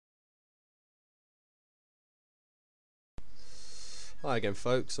Hi again,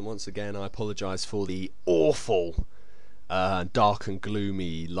 folks, and once again I apologise for the awful, dark and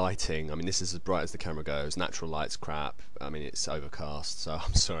gloomy lighting. I mean, this is as bright as the camera goes. Natural light's crap. I mean, it's overcast, so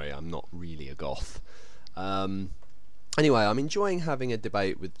I'm sorry, I'm not really a goth. Anyway, I'm enjoying having a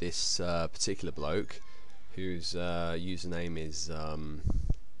debate with this particular bloke, whose username is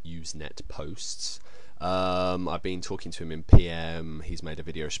Usenet Posts. I've been talking to him in PM, he's made a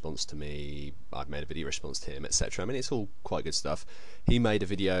video response to me, I've made a video response to him, etc. I mean, it's all quite good stuff. He made a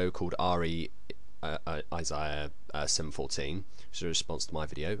video called Isaiah 7:14, which is a response to my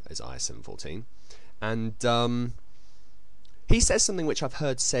video, Isaiah 7:14. And he says something which I've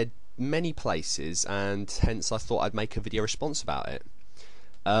heard said many places, and hence I thought I'd make a video response about it.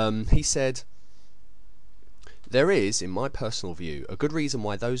 He said, "There is, in my personal view, a good reason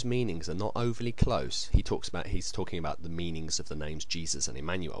why those meanings are not overly close." He's talking about the meanings of the names Jesus and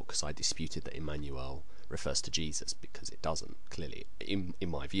Emmanuel, because I disputed that Emmanuel refers to Jesus, because it doesn't, clearly, in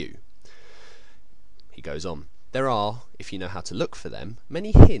my view. He goes on, "There are, if you know how to look for them,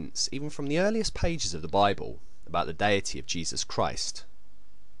 many hints, even from the earliest pages of the Bible, about the deity of Jesus Christ."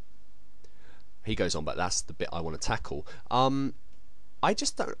 He goes on, but that's the bit I want to tackle. I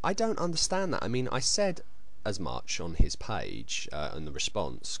don't understand that. I mean, I said as much on his page, on the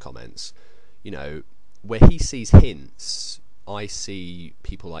response comments, you know, where he sees hints, I see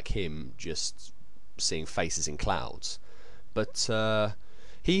people like him just seeing faces in clouds. But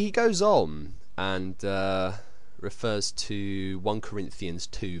he goes on and refers to 1 Corinthians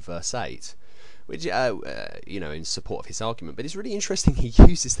 2 verse 8, which you know, in support of his argument. But it's really interesting he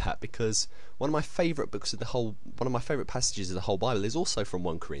uses that, because one of my favourite passages of the whole Bible is also from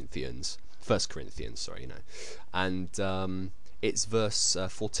 1 Corinthians. 1 Corinthians, sorry, you know, and it's verse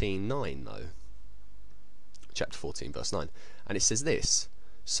 14:9 though, chapter 14 verse 9, and it says this: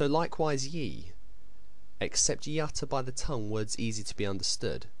 "So likewise ye, except ye utter by the tongue words easy to be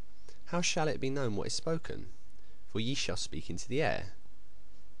understood, how shall it be known what is spoken? For ye shall speak into the air."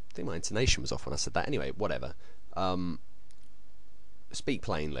 I think my intonation was off when I said that. Anyway, whatever. Speak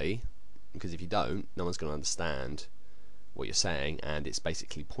plainly, because if you don't, no one's going to understand what you're saying, and it's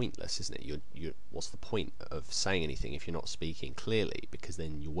basically pointless, isn't it? What's the point of saying anything if you're not speaking clearly, because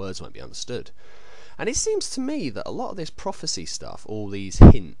then your words won't be understood? And it seems to me that a lot of this prophecy stuff, all these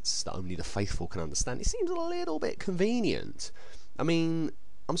hints that only the faithful can understand, it seems a little bit convenient. I mean,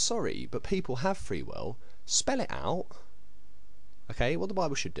 I'm sorry, but people have free will. Spell it out. Okay, what the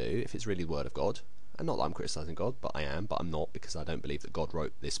Bible should do, if it's really the Word of God, and not that I'm criticising God, but I am, but I'm not, because I don't believe that God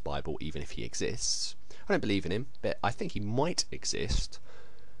wrote this Bible, even if he exists. I don't believe in him, but I think he might exist.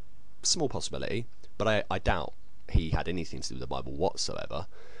 Small possibility, but I doubt he had anything to do with the Bible whatsoever,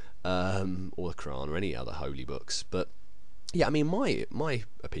 or the Quran, or any other holy books. But yeah, I mean, my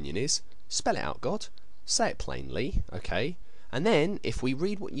opinion is, spell it out, God, say it plainly, okay? And then, if we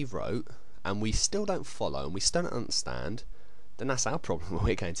read what you've wrote, and we still don't follow, and we still don't understand, then that's our problem,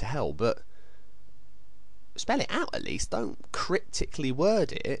 we're going to hell. But spell it out at least, don't cryptically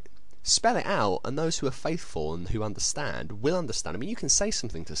word it. Spell it out, and those who are faithful and who understand will understand. I mean, you can say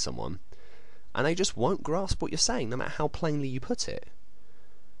something to someone, and they just won't grasp what you're saying, no matter how plainly you put it.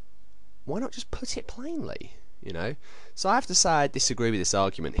 Why not just put it plainly, you know? So I have to say I disagree with this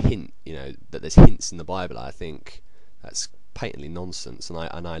argument, you know, that there's hints in the Bible. I think that's patently nonsense, and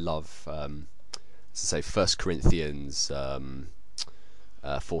I love, as I say, 1 Corinthians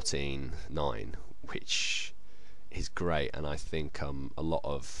 14:9, which is great, and I think a lot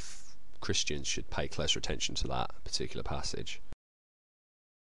of Christians should pay closer attention to that particular passage.